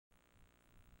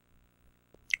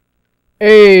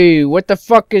Hey, what the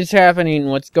fuck is happening?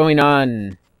 What's going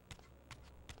on?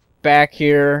 Back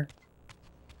here.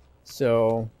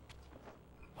 So,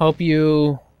 hope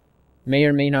you may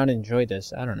or may not enjoy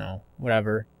this. I don't know.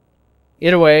 Whatever.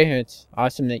 Either way, it's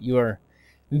awesome that you are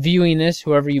viewing this,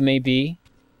 whoever you may be.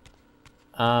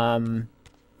 I'm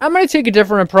going to take a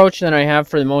different approach than I have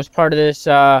for the most part of this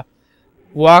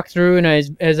walkthrough.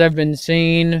 And as I've been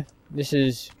saying, this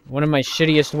is one of my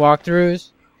shittiest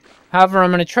walkthroughs. However, I'm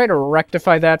going to try to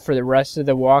rectify that for the rest of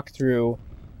the walkthrough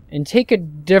and take a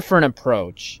different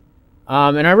approach.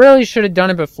 And I really should have done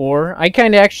it before. I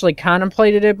kind of actually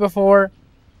contemplated it before,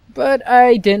 but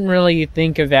I didn't really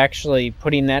think of actually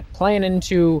putting that plan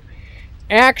into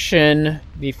action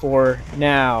before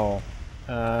now.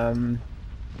 And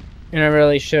I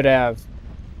really should have.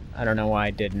 I don't know why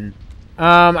I didn't.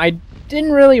 I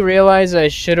didn't really realize I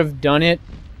should have done it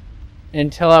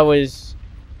until I was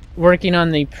working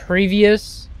on the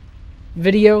previous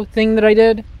video thing that I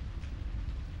did.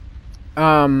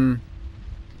 Let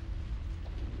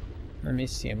me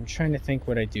see. I'm trying to think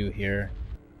what I do here.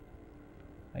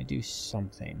 I do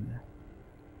something.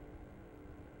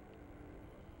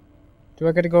 Do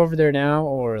I gotta go over there now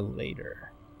or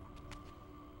later?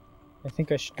 I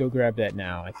think I should go grab that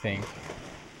now, I think.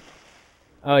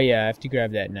 Oh yeah, I have to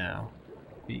grab that now.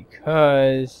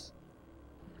 Because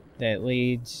that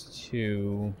leads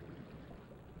to...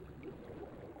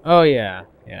 Oh yeah.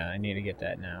 Yeah, I need to get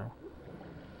that now.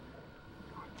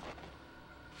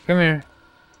 Come here.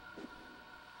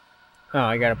 Oh,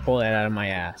 I gotta pull that out of my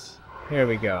ass. Here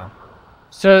we go.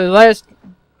 So the last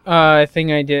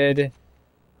thing I did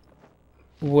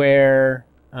where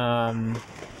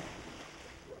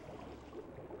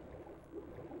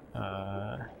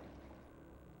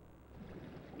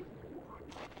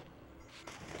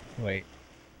wait.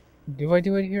 Do I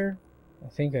do it here? I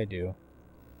think I do.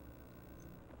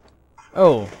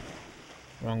 Oh!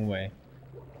 Wrong way.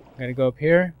 Gotta go up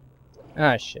here?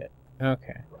 Ah, shit.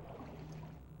 Okay.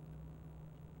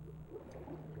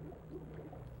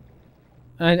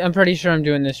 I'm pretty sure I'm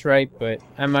doing this right, but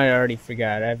I might already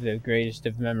forgot. I have the greatest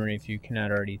of memory if you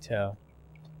cannot already tell.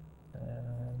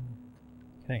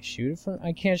 Can I shoot it from...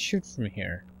 I can't shoot from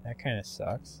here. That kind of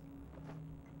sucks.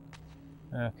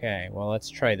 Okay, well, let's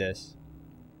try this.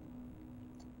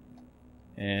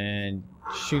 And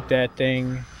shoot that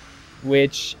thing,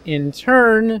 which in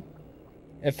turn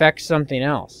affects something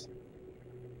else.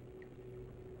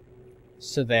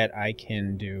 So that I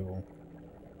can do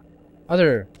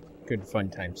other good fun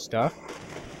time stuff.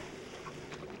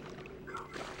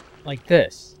 Like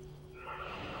this.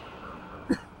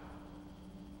 I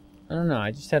don't know,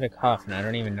 I just had a cough and I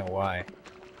don't even know why.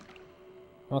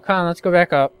 Well, come on, let's go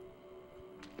back up.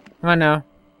 Come on now.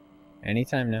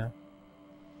 Anytime now.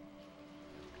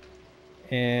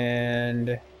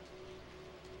 And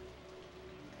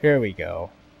here we go.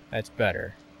 That's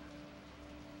better.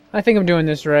 I think I'm doing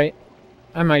this right.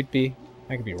 I might be.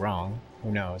 I could be wrong.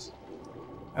 Who knows?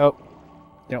 Oh,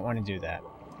 don't want to do that.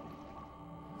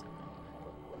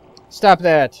 Stop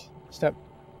that! Stop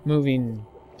moving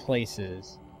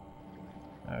places.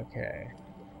 Okay.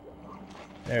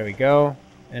 There we go.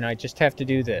 And I just have to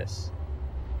do this.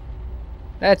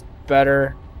 That's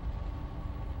better.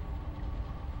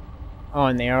 Oh,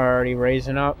 and they are already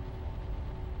raising up.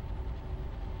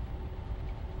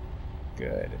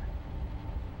 Good.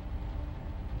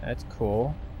 That's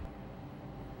cool.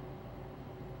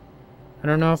 I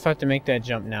don't know if I have to make that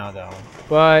jump now, though.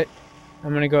 But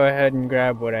I'm going to go ahead and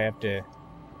grab what I have to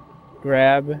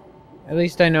grab. At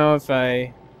least I know if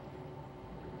I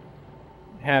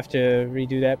have to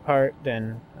redo that part,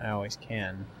 then I always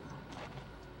can.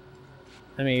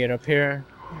 Let me get up here.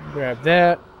 Grab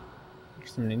that.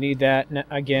 Because I'm going to need that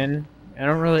again. I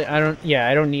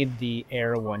don't need the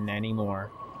air one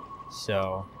anymore.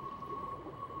 So...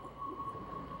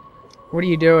 What are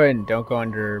you doing? Don't go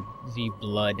under the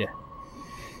blood.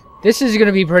 This is going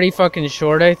to be pretty fucking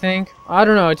short, I think. I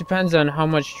don't know, it depends on how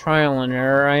much trial and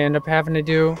error I end up having to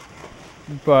do.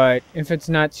 But if it's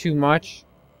not too much,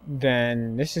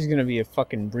 then this is going to be a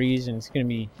fucking breeze and it's going to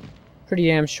be pretty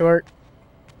damn short.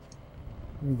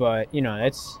 But, you know,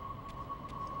 that's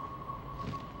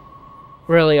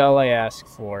really all I ask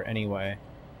for anyway.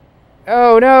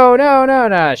 Oh,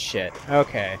 no, shit.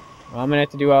 Okay. Well, I'm going to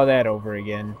have to do all that over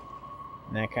again.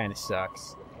 And that kind of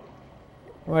sucks.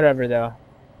 Whatever, though.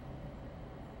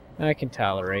 I can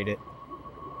tolerate it.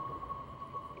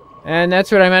 And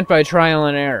that's what I meant by trial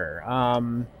and error.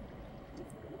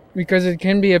 Because it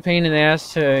can be a pain in the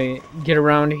ass to get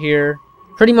around here.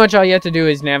 Pretty much all you have to do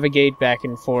is navigate back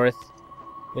and forth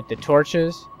with the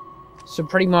torches. So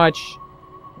pretty much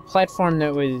platform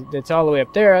that's all the way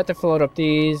up there. I have to float up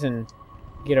these and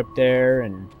get up there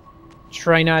and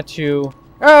try not to...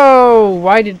 Oh!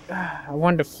 Why did... I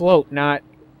wanted to float, not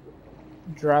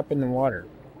drop in the water.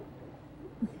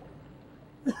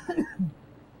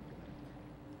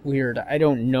 Weird. I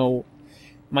don't know.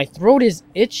 My throat is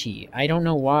itchy. I don't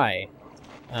know why.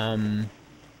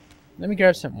 Let me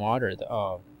grab some water.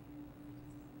 Oh.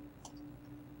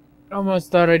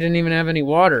 Almost thought I didn't even have any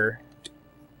water.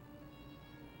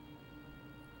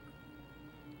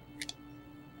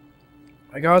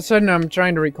 Like, all of a sudden I'm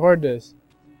trying to record this.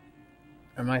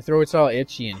 And my throat's all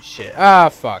itchy and shit. Ah,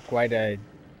 fuck. Why did I...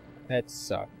 That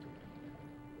sucked.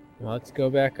 Well, let's go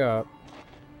back up.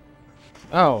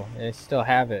 Oh, I still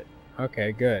have it.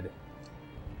 Okay, good.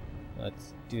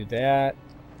 Let's do that.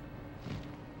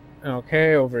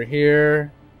 Okay, over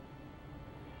here.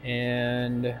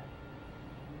 And...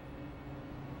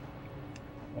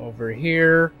 over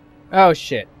here. Oh,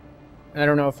 shit. I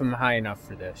don't know if I'm high enough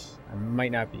for this. I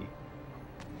might not be.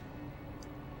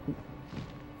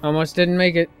 Almost didn't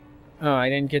make it. Oh, I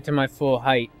didn't get to my full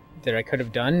height that I could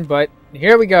have done, but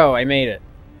here we go. I made it.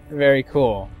 Very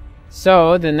cool.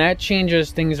 So, then that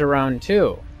changes things around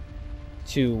too.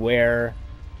 To where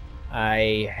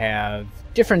I have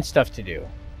different stuff to do.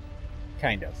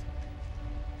 Kind of.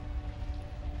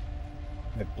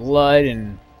 The blood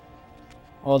and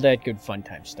all that good fun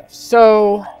time stuff.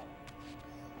 So,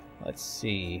 let's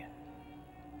see.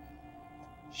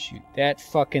 Shoot that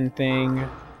fucking thing.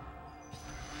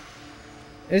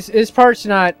 This part's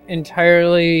not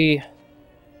entirely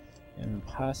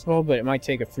impossible, but it might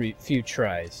take a few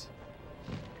tries.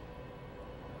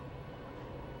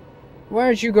 Why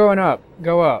aren't you going up?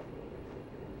 Go up.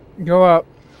 Go up.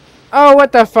 Oh,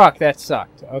 what the fuck? That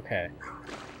sucked. Okay.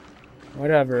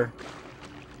 Whatever.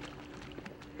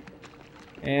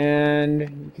 And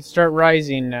you can start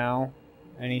rising now.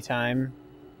 Anytime.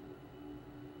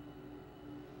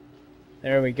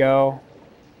 There we go.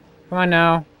 Come on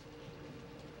now.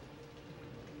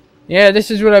 Yeah,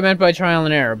 this is what I meant by trial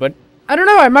and error, but I don't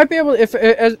know, I might be able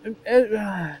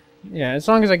to, yeah, as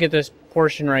long as I get this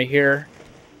portion right here.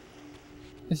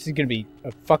 This is gonna be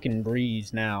a fucking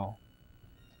breeze now.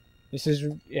 This is,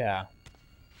 yeah.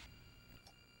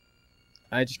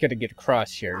 I just gotta get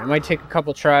across here. It might take a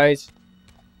couple tries.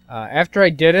 After I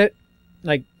did it,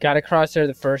 like, got across there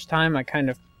the first time, I kind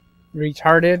of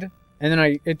retarded, and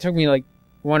then it took me like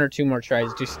 1 or 2 more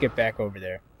tries just to get back over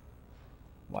there.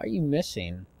 Why are you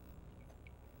missing?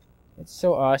 It's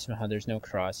so awesome how there's no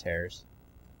crosshairs.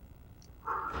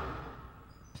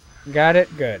 Got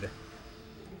it? Good.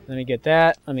 Let me get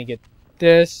that. Let me get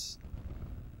this.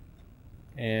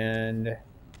 And...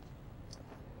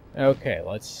 okay,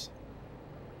 let's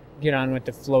get on with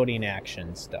the floating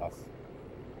action stuff.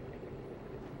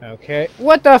 Okay.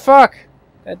 What the fuck?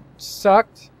 That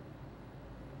sucked.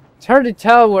 It's hard to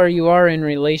tell where you are in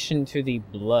relation to the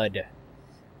blood.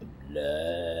 The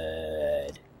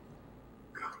blood.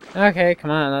 Okay,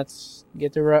 come on, let's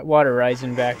get the water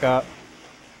rising back up.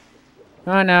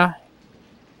 Come on now.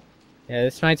 Yeah,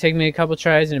 this might take me a couple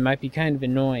tries, and it might be kind of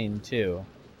annoying, too.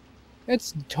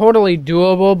 It's totally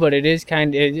doable, but it is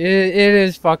it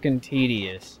is fucking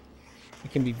tedious.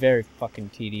 It can be very fucking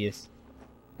tedious.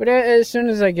 But as soon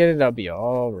as I get it, I'll be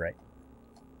alright.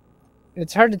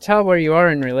 It's hard to tell where you are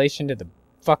in relation to the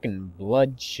fucking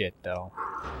blood shit, though.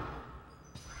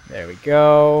 There we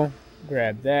go.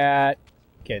 Grab that.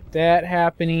 Get that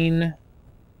happening.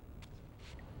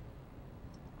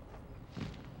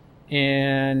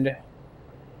 And...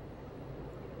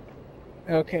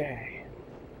 okay.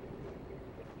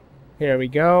 Here we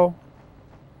go.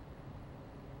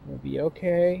 We'll be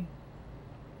okay.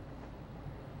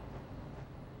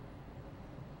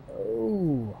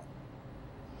 Oh.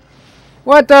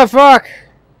 What the fuck?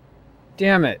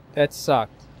 Damn it. That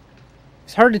sucked.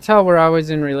 It's hard to tell where I was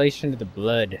in relation to the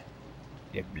blood.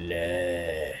 The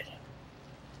blood.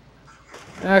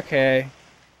 Okay.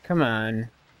 Come on.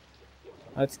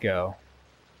 Let's go.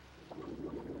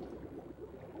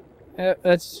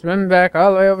 Let's swim back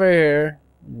all the way over here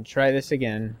and try this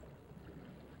again.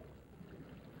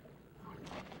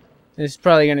 This is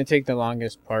probably going to take the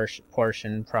longest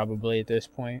portion, probably, at this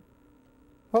point.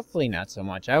 Hopefully not so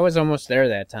much. I was almost there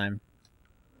that time.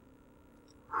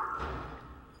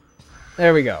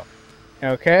 There we go.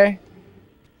 Okay.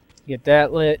 Get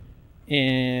that lit.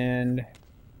 And...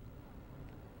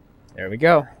 there we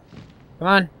go. Come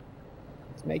on.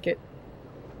 Let's make it.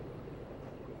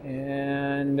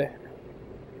 And...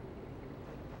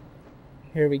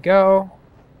 here we go.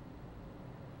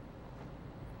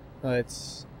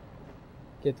 Let's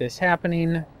get this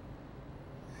happening.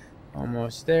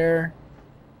 Almost there.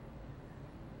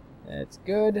 That's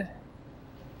good.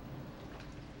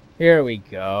 Here we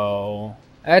go.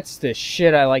 That's the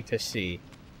shit I like to see.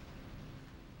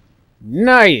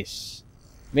 Nice!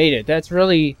 Made it. That's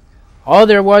really... all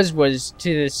there was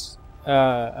to this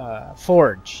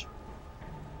forge.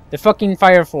 The fucking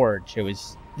fire forge. It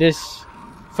was this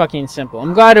fucking simple.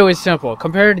 I'm glad it was simple.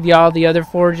 Compared to all the other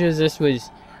forges, this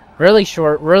was really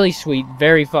short, really sweet,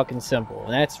 very fucking simple.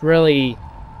 And that's really...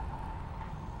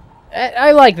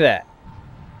 I like that.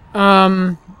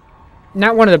 Not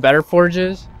one of the better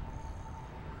forges,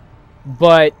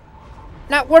 but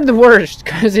not one of the worst,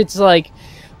 because it's like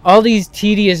all these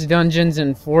tedious dungeons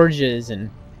and forges, and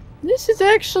this is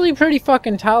actually pretty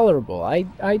fucking tolerable. I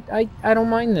don't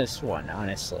mind this one,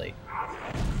 honestly.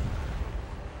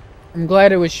 I'm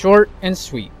glad it was short and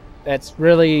sweet. That's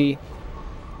really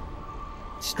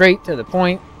straight to the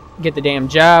point. Get the damn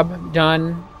job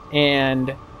done,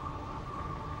 and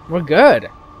we're good.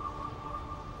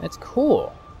 That's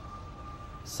cool.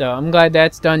 So I'm glad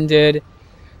that's done,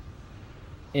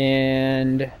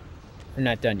 and I'm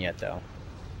not done yet, though.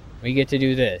 We get to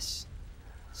do this.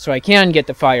 So I can get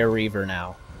the Fire Reaver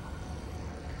now.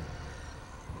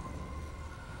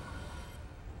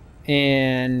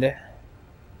 And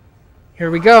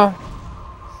here we go.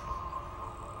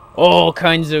 All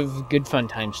kinds of good fun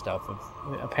time stuff,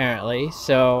 apparently.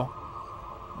 So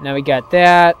now we got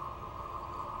that.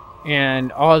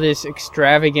 And all this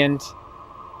extravagant,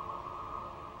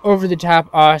 over-the-top,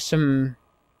 awesome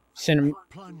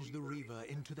Plunge the Reaver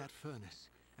into that furnace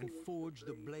and forge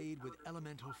the blade with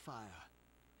elemental fire.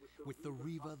 With the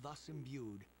Reaver thus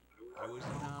imbued, I was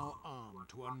now armed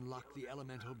to unlock the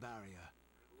elemental barrier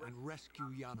and rescue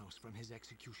Janos from his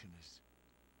executioners.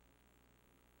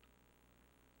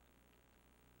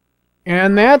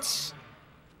 And that's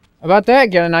about that.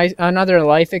 Get another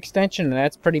life extension.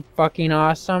 That's pretty fucking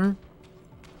awesome.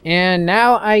 And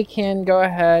now I can go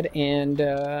ahead and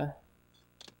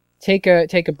take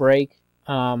a break.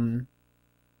 And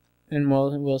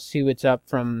we'll see what's up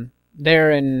from there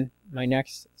in my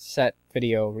next set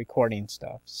video recording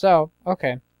stuff. So,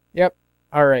 okay. Yep.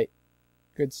 All right.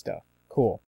 Good stuff. Cool.